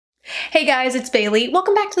Hey guys, it's Bailey.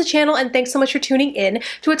 Welcome back to the channel and thanks so much for tuning in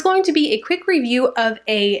to what's going to be a quick review of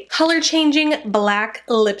a color-changing black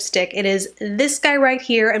lipstick. It is this guy right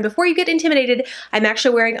here, and before you get intimidated, I'm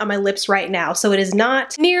actually wearing it on my lips right now, so it is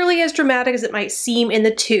not nearly as dramatic as it might seem in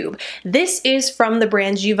the tube. This is from the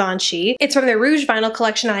brand Givenchy. It's from their Rouge Vinyl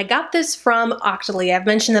collection, and I got this from Octoly. I've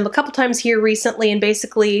mentioned them a couple times here recently, and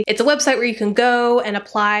basically it's a website where you can go and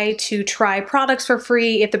apply to try products for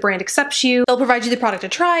free. If the brand accepts you, they'll provide you the product to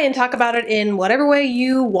try and talk about it in whatever way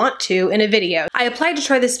you want to in a video. I applied to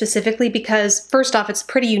try this specifically because, first off, it's a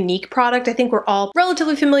pretty unique product. I think we're all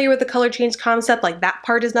relatively familiar with the color change concept, like that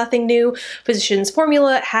part is nothing new. Physicians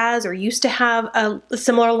Formula has or used to have a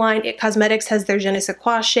similar line. It Cosmetics has their Je ne sais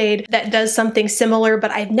quoi shade that does something similar, but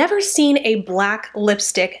I've never seen a black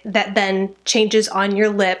lipstick that then changes on your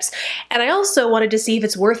lips. And I also wanted to see if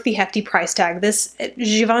it's worth the hefty price tag. This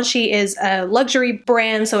Givenchy is a luxury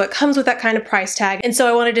brand, so it comes with that kind of price tag. And so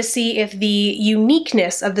I wanted to see if the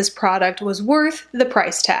uniqueness of this product was worth the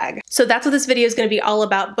price tag. So that's what this video is going to be all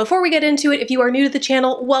about. Before we get into it, if you are new to the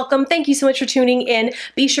channel, welcome. Thank you so much for tuning in.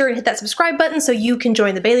 Be sure and hit that subscribe button so you can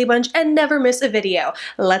join the Bailey Bunch and never miss a video.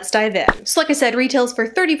 Let's dive in. So like I said, retails for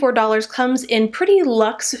 $34, comes in pretty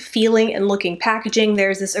luxe feeling and looking packaging.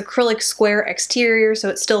 There's this acrylic square exterior, so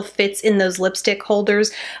it still fits in those lipstick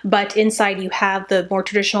holders, but inside you have the more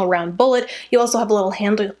traditional round bullet. You also have a little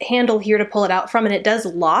handle here to pull it out from, and it does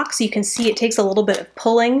lock, so you can see it takes a little bit of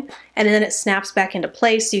pulling and then it snaps back into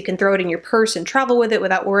place, so you can throw it in your purse and travel with it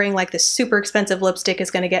without worrying like this super expensive lipstick is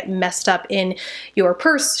going to get messed up in your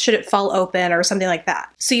purse should it fall open or something like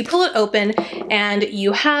that. So you pull it open and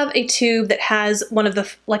you have a tube that has one of the,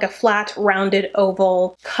 like a flat rounded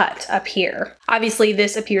oval cut up here. Obviously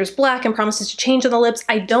this appears black and promises to change on the lips.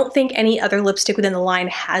 I don't think any other lipstick within the line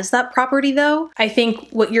has that property though. I think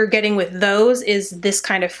what you're getting with those is this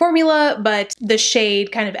kind of formula, but the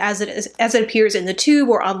shade kind of as it appears in the tube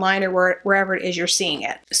or online or wherever it is you're seeing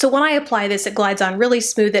it. So when I apply this, it glides on really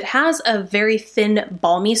smooth. It has a very thin,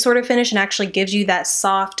 balmy sort of finish and actually gives you that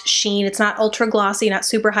soft sheen. It's not ultra glossy, not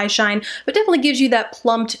super high shine, but definitely gives you that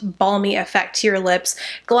plumped, balmy effect to your lips.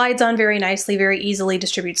 Glides on very nicely, very easily,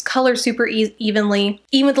 distributes color super evenly.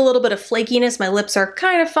 Even with a little bit of flakiness, my lips are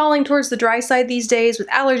kind of falling towards the dry side these days with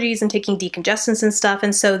allergies and taking decongestants and stuff,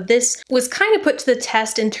 and so this was kind of put to the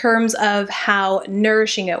test in terms of how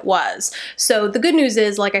nourishing it was. So the good news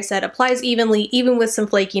is, like I said, applies evenly, even with some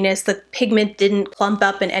flakiness. The pigment didn't clump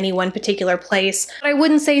up in any one particular place. But I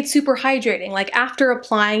wouldn't say it's super hydrating. Like after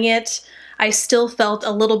applying it, I still felt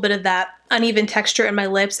a little bit of that uneven texture in my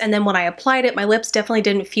lips, and then when I applied it, my lips definitely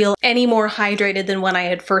didn't feel any more hydrated than when I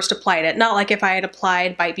had first applied it. Not like if I had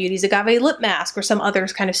applied Bite Beauty's Agave Lip Mask or some other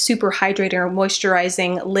kind of super hydrating or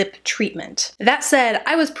moisturizing lip treatment. That said,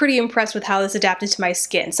 I was pretty impressed with how this adapted to my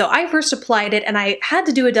skin. So I first applied it and I had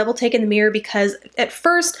to do a double take in the mirror because at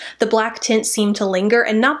first the black tint seemed to linger,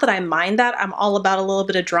 and not that I mind that, I'm all about a little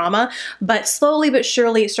bit of drama, but slowly but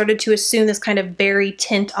surely it started to assume this kind of berry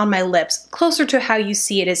tint on my lips, closer to how you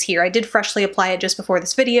see it is here. I did freshly apply it just before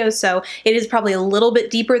this video, so it is probably a little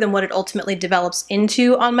bit deeper than what it ultimately develops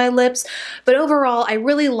into on my lips. But overall, I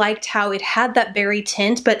really liked how it had that berry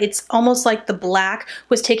tint, but it's almost like the black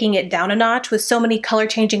was taking it down a notch. With so many color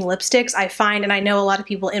changing lipsticks, I find, and I know a lot of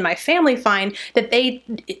people in my family find, that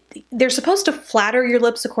they're supposed to flatter your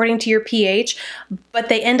lips according to your pH, but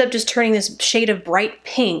they end up just turning this shade of bright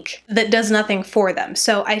pink that does nothing for them.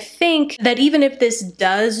 So I think that even if this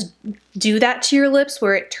does do that to your lips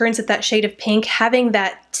where it turns at that shade of pink, having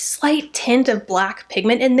that slight tint of black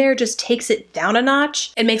pigment in there just takes it down a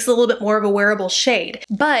notch and makes it a little bit more of a wearable shade.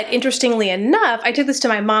 But interestingly enough, I took this to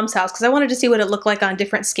my mom's house because I wanted to see what it looked like on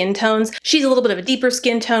different skin tones. She's a little bit of a deeper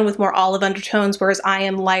skin tone with more olive undertones, whereas I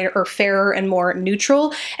am lighter or fairer and more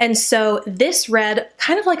neutral. And so this read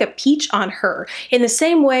kind of like a peach on her. In the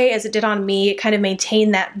same way as it did on me, it kind of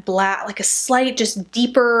maintained that black, like a slight, just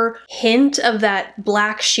deeper hint of that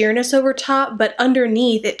black sheerness over top, but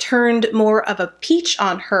underneath it turned more of a peach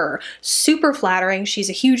on her. Super flattering. She's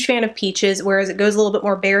a huge fan of peaches, whereas it goes a little bit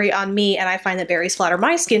more berry on me, and I find that berries flatter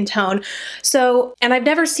my skin tone. So, and I've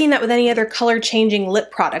never seen that with any other color changing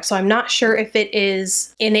lip product, so I'm not sure if it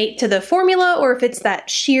is innate to the formula or if it's that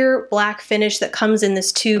sheer black finish that comes in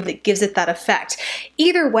this tube that gives it that effect.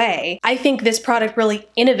 Either way, I think this product really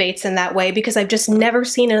innovates in that way because I've just never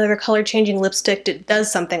seen another color changing lipstick that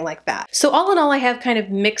does something like that. So all in all, I have kind of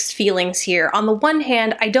mixed feelings here. On the one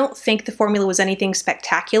hand, I don't think think the formula was anything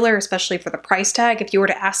spectacular, especially for the price tag. If you were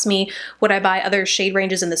to ask me, would I buy other shade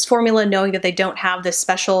ranges in this formula knowing that they don't have this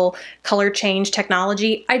special color change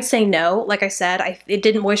technology? I'd say no. Like I said, it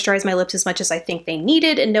didn't moisturize my lips as much as I think they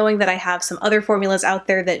needed, and knowing that I have some other formulas out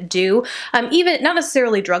there that do, even not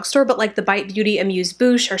necessarily drugstore, but like the Bite Beauty Amuse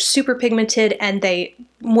Bouche are super pigmented and they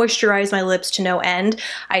moisturize my lips to no end.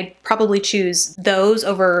 I'd probably choose those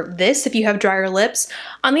over this if you have drier lips.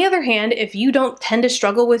 On the other hand, if you don't tend to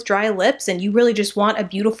struggle with dry lips and you really just want a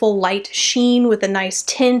beautiful light sheen with a nice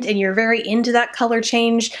tint and you're very into that color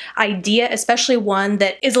change idea, especially one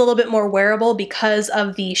that is a little bit more wearable because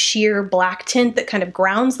of the sheer black tint that kind of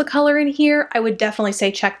grounds the color in here, I would definitely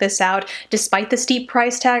say check this out. Despite the steep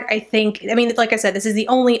price tag, I mean, like I said, this is the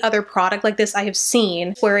only other product like this I have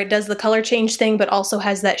seen where it does the color change thing but also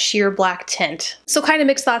has that sheer black tint. So kind of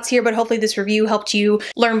mixed thoughts here, but hopefully this review helped you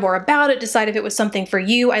learn more about it, decide if it was something for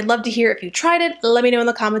you. I'd love to hear if you tried it. Let me know in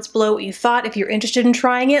the comments below what you thought. If you're interested in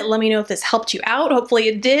trying it, let me know if this helped you out. Hopefully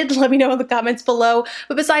it did. Let me know in the comments below.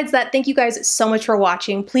 But besides that, thank you guys so much for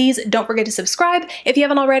watching. Please don't forget to subscribe if you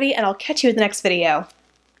haven't already, and I'll catch you in the next video.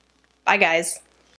 Bye guys.